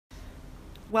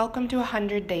Welcome to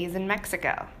 100 Days in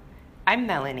Mexico. I'm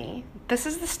Melanie. This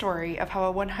is the story of how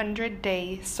a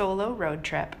 100-day solo road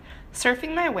trip,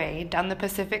 surfing my way down the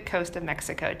Pacific coast of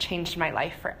Mexico, changed my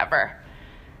life forever.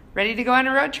 Ready to go on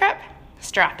a road trip?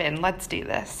 Strap in, let's do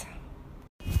this.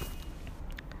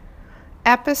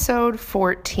 Episode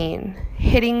 14,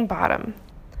 Hitting Bottom.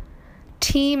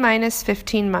 T-minus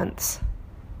 15 months.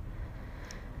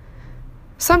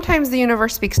 Sometimes the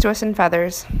universe speaks to us in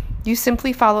feathers. You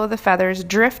simply follow the feathers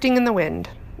drifting in the wind.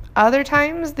 Other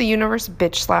times, the universe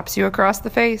bitch slaps you across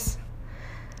the face.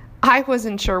 I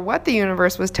wasn't sure what the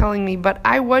universe was telling me, but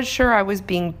I was sure I was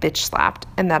being bitch slapped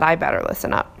and that I better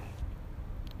listen up.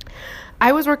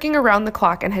 I was working around the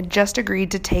clock and had just agreed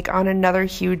to take on another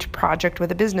huge project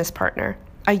with a business partner,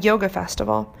 a yoga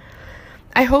festival.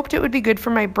 I hoped it would be good for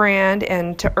my brand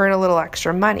and to earn a little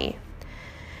extra money.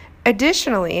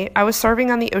 Additionally, I was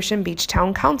serving on the Ocean Beach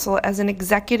Town Council as an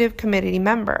executive committee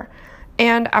member,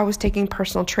 and I was taking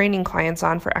personal training clients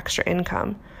on for extra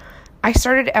income. I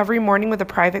started every morning with a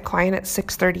private client at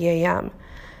 6:30 a.m.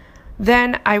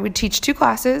 Then I would teach 2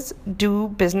 classes, do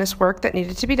business work that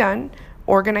needed to be done,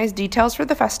 organize details for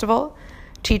the festival,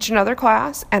 teach another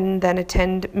class, and then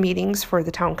attend meetings for the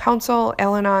town council,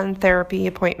 Al-Anon, therapy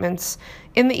appointments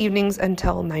in the evenings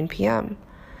until 9 p.m.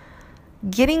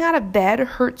 Getting out of bed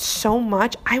hurt so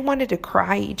much, I wanted to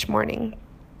cry each morning.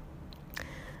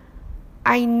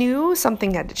 I knew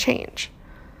something had to change.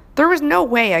 There was no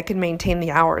way I could maintain the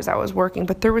hours I was working,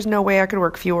 but there was no way I could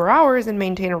work fewer hours and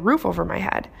maintain a roof over my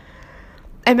head.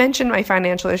 I mentioned my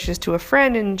financial issues to a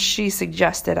friend, and she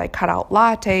suggested I cut out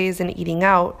lattes and eating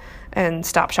out and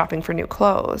stop shopping for new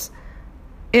clothes.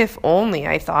 If only,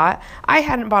 I thought. I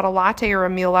hadn't bought a latte or a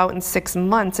meal out in 6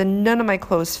 months, and none of my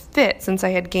clothes fit since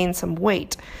I had gained some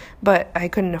weight, but I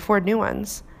couldn't afford new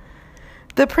ones.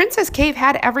 The Princess Cave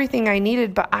had everything I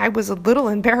needed, but I was a little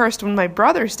embarrassed when my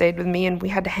brother stayed with me and we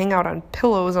had to hang out on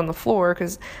pillows on the floor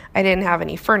because I didn't have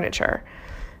any furniture.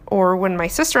 Or when my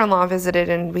sister-in-law visited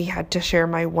and we had to share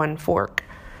my one fork.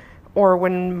 Or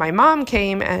when my mom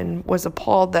came and was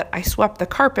appalled that I swept the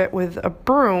carpet with a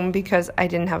broom because I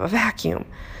didn't have a vacuum.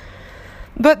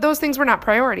 But those things were not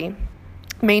priority.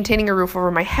 Maintaining a roof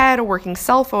over my head, a working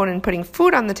cell phone, and putting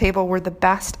food on the table were the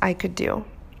best I could do.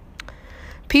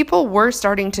 People were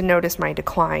starting to notice my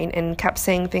decline and kept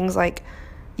saying things like,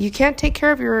 you can't take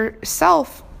care of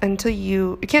yourself until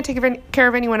you can't take care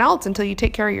of anyone else until you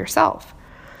take care of yourself.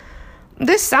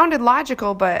 This sounded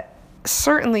logical, but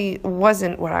certainly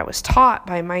wasn't what I was taught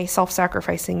by my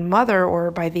self-sacrificing mother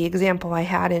or by the example I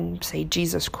had in, say,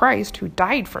 Jesus Christ, who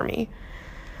died for me.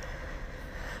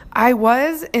 I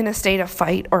was in a state of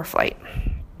fight or flight.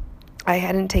 I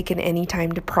hadn't taken any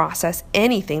time to process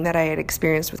anything that I had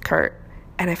experienced with Kurt,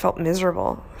 and I felt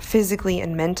miserable, physically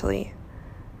and mentally.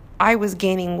 I was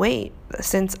gaining weight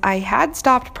since I had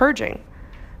stopped purging,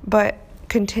 but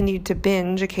continued to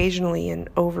binge occasionally and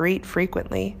overeat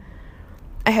frequently.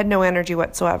 I had no energy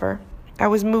whatsoever. I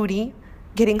was moody,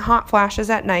 getting hot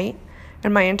flashes at night,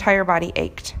 and my entire body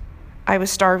ached. I was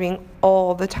starving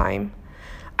all the time.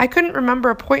 I couldn't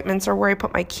remember appointments or where I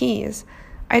put my keys.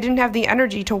 I didn't have the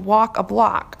energy to walk a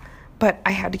block, but I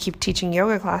had to keep teaching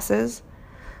yoga classes.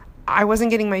 I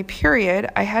wasn't getting my period,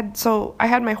 I had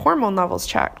my hormone levels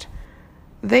checked.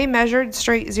 They measured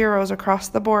straight zeros across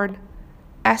the board.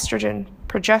 Estrogen,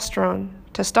 progesterone,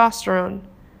 testosterone,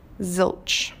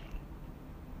 zilch.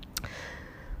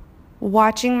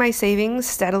 Watching my savings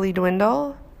steadily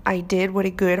dwindle, I did what a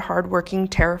good, hardworking,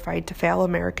 terrified to fail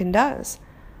American does.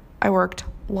 I worked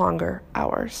longer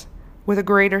hours with a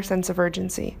greater sense of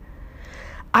urgency.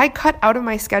 I cut out of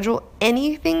my schedule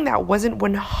anything that wasn't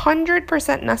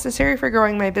 100% necessary for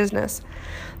growing my business.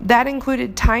 That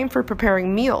included time for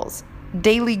preparing meals,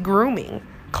 daily grooming,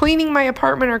 cleaning my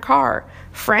apartment or car,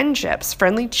 friendships,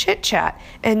 friendly chit-chat,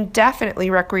 and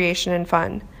definitely recreation and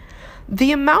fun.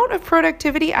 The amount of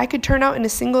productivity I could turn out in a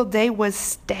single day was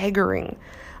staggering.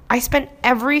 I spent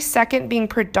every second being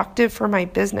productive for my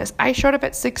business. I showed up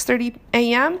at 6:30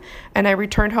 a.m. and I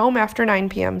returned home after 9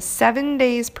 p.m., 7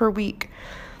 days per week.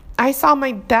 I saw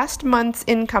my best month's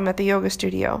income at the yoga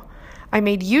studio. I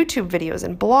made YouTube videos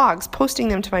and blogs, posting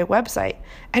them to my website,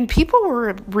 and people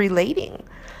were relating.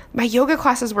 My yoga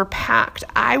classes were packed.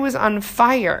 I was on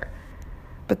fire.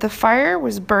 But the fire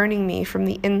was burning me from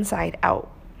the inside out.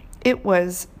 It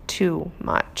was too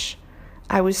much.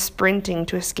 I was sprinting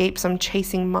to escape some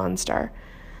chasing monster,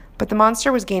 but the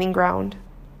monster was gaining ground,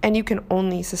 and you can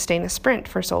only sustain a sprint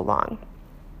for so long.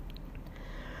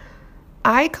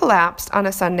 I collapsed on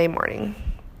a Sunday morning.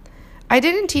 I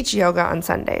didn't teach yoga on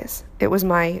Sundays. It was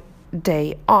my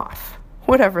day off,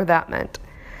 whatever that meant.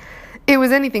 It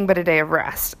was anything but a day of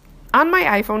rest. On my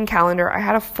iPhone calendar, I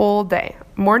had a full day.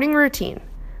 Morning routine,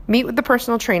 meet with the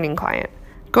personal training client,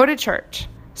 go to church,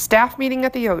 staff meeting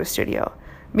at the yoga studio,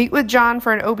 meet with John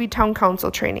for an OB Town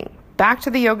Council training, back to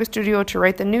the yoga studio to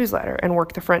write the newsletter and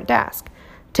work the front desk,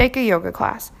 take a yoga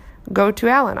class, go to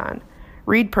Al-Anon,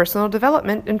 read personal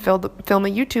development and film a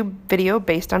YouTube video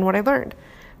based on what I learned,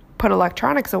 put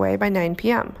electronics away by 9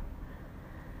 p.m.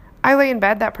 I lay in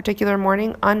bed that particular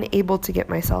morning, unable to get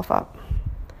myself up.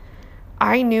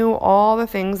 I knew all the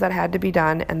things that had to be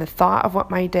done, and the thought of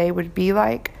what my day would be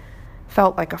like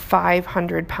felt like a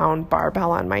 500-pound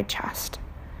barbell on my chest.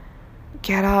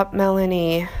 "Get up,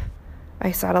 Melanie,"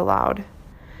 I said aloud.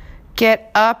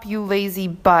 "Get up, you lazy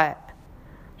butt."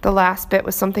 The last bit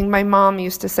was something my mom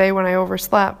used to say when I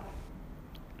overslept.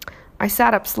 I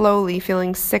sat up slowly,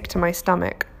 feeling sick to my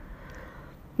stomach.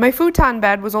 My futon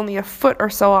bed was only a foot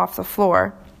or so off the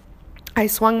floor. I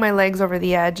swung my legs over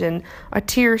the edge, and a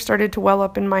tear started to well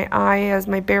up in my eye as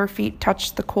my bare feet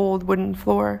touched the cold wooden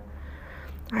floor.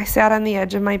 I sat on the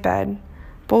edge of my bed,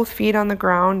 both feet on the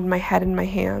ground, my head in my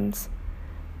hands.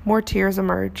 More tears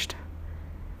emerged.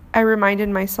 I reminded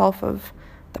myself of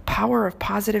the power of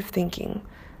positive thinking,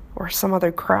 or some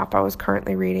other crap I was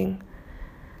currently reading.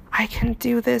 "I can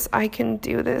do this, I can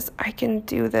do this, I can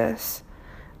do this,"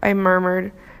 I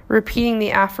murmured, repeating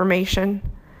the affirmation.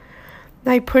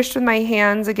 I pushed with my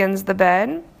hands against the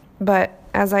bed, but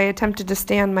as I attempted to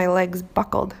stand, my legs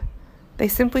buckled. They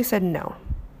simply said no.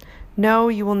 "No,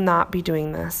 you will not be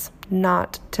doing this.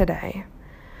 Not today."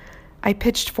 I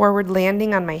pitched forward,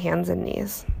 landing on my hands and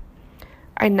knees.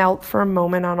 I knelt for a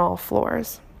moment on all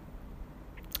fours.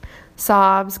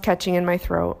 Sobs catching in my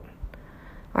throat.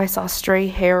 I saw stray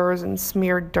hairs and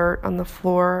smeared dirt on the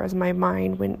floor as my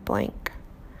mind went blank.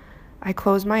 I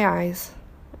closed my eyes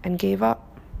and gave up.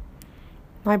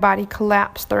 My body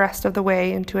collapsed the rest of the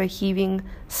way into a heaving,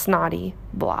 snotty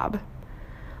blob.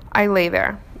 I lay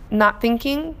there, not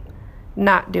thinking,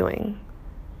 not doing,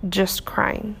 just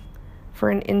crying for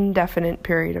an indefinite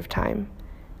period of time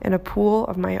in a pool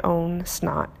of my own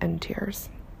snot and tears.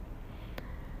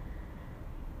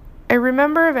 I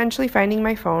remember eventually finding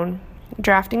my phone,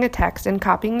 drafting a text, and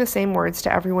copying the same words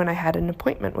to everyone I had an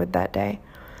appointment with that day.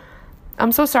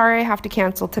 "I'm so sorry I have to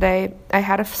cancel today. I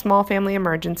had a small family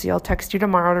emergency. I'll text you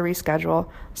tomorrow to reschedule.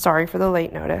 Sorry for the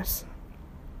late notice."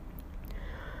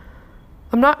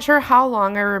 I'm not sure how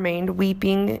long I remained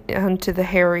weeping onto the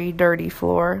hairy, dirty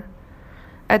floor.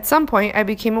 At some point, I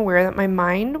became aware that my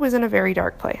mind was in a very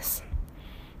dark place.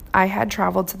 I had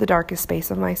traveled to the darkest space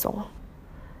of my soul.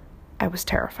 I was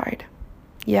terrified,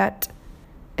 yet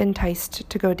enticed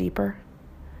to go deeper.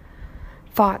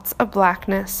 Thoughts of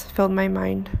blackness filled my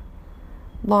mind,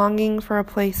 longing for a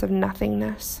place of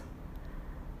nothingness.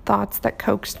 Thoughts that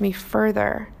coaxed me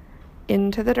further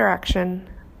into the direction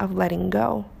of letting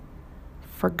go.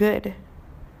 For good.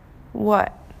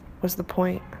 What was the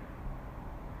point?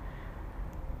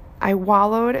 I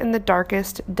wallowed in the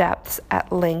darkest depths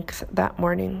at length that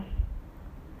morning.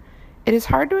 It is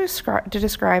hard to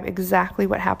describe exactly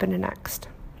what happened next.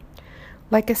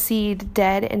 Like a seed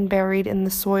dead and buried in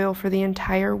the soil for the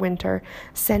entire winter,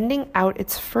 sending out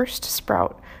its first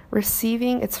sprout,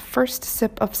 receiving its first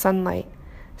sip of sunlight,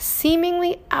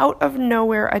 seemingly out of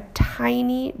nowhere, a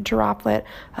tiny droplet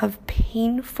of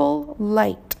painful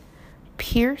light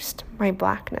pierced my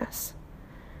blackness.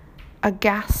 A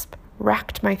gasp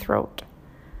racked my throat.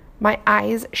 My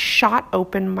eyes shot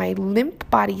open, my limp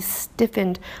body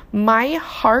stiffened, my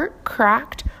heart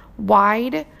cracked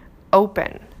wide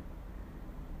open.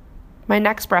 My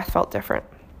next breath felt different,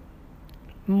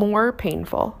 more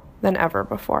painful than ever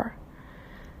before.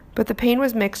 But the pain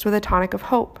was mixed with a tonic of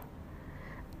hope.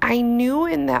 I knew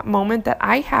in that moment that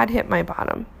I had hit my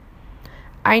bottom.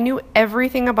 I knew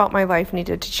everything about my life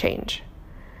needed to change.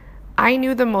 I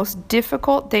knew the most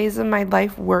difficult days of my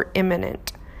life were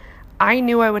imminent. I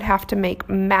knew I would have to make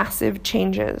massive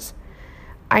changes.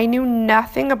 I knew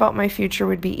nothing about my future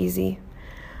would be easy.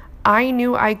 I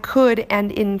knew I could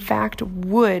and in fact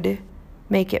would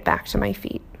make it back to my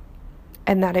feet,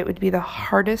 and that it would be the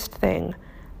hardest thing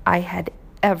I had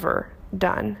ever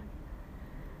done.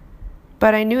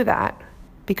 But I knew that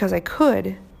because I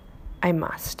could, I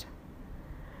must.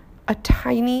 A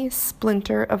tiny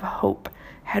splinter of hope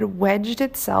had wedged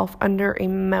itself under a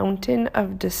mountain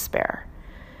of despair,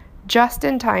 just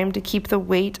in time to keep the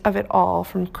weight of it all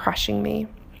from crushing me.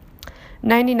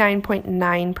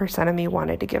 99.9% of me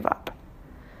wanted to give up.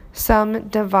 Some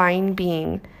divine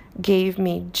being gave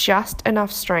me just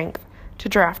enough strength to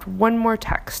draft one more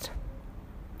text.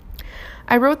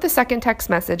 I wrote the second text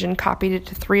message and copied it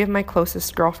to 3 of my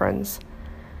closest girlfriends.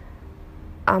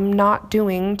 "I'm not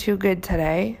doing too good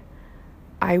today.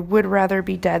 I would rather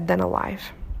be dead than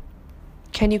alive.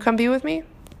 Can you come be with me?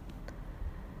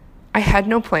 I had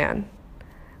no plan.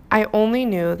 I only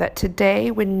knew that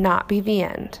today would not be the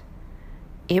end.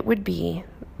 It would be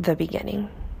the beginning.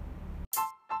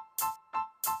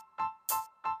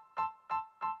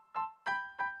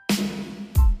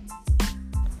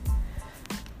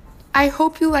 I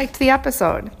hope you liked the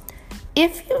episode.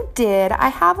 If you did, I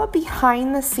have a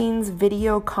behind the scenes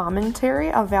video commentary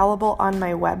available on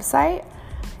my website,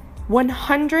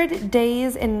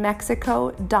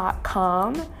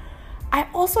 100daysinmexico.com. I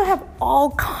also have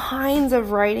all kinds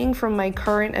of writing from my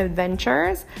current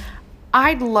adventures.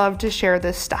 I'd love to share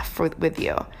this stuff with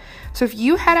you. So if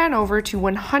you head on over to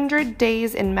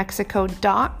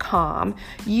 100daysinmexico.com,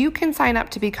 you can sign up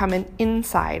to become an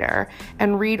insider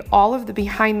and read all of the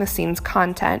behind the scenes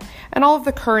content and all of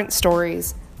the current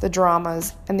stories, the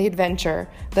dramas, and the adventure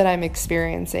that I'm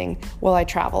experiencing while I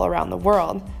travel around the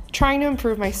world, trying to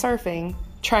improve my surfing,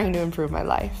 trying to improve my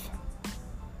life.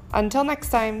 Until next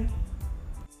time.